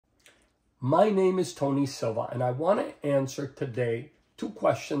My name is Tony Silva, and I want to answer today 2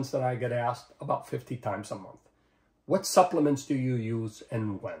 questions that I get asked about 50 times a month. What supplements do you use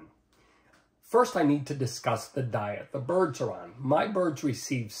and when? First, I need to discuss the diet the birds are on. My birds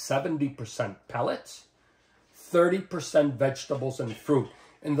receive 70% pellets, 30% vegetables and fruit.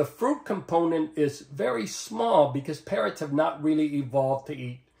 And the fruit component is very small because parrots have not really evolved to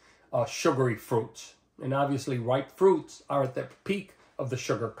eat sugary fruits. And obviously ripe fruits are at the peak of the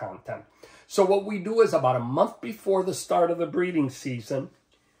sugar content. So what we do is about a month before the start of the breeding season,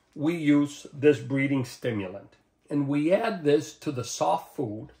 we use this breeding stimulant. And we add this to the soft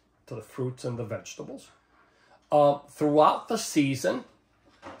food, to the fruits and the vegetables, throughout the season.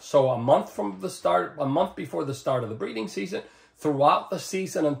 So a month before the start of the breeding season, throughout the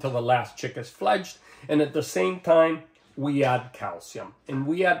season until the last chick is fledged. And at the same time, we add calcium. And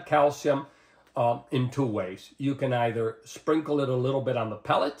we add calcium in 2 ways. You can either sprinkle it a little bit on the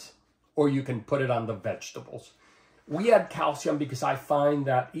pellets, or you can put it on the vegetables. We add calcium because I find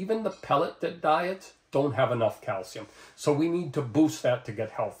that even the pellet diets don't have enough calcium. So we need to boost that to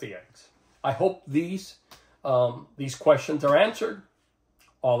get healthy eggs. I hope these questions are answered.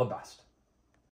 All the best.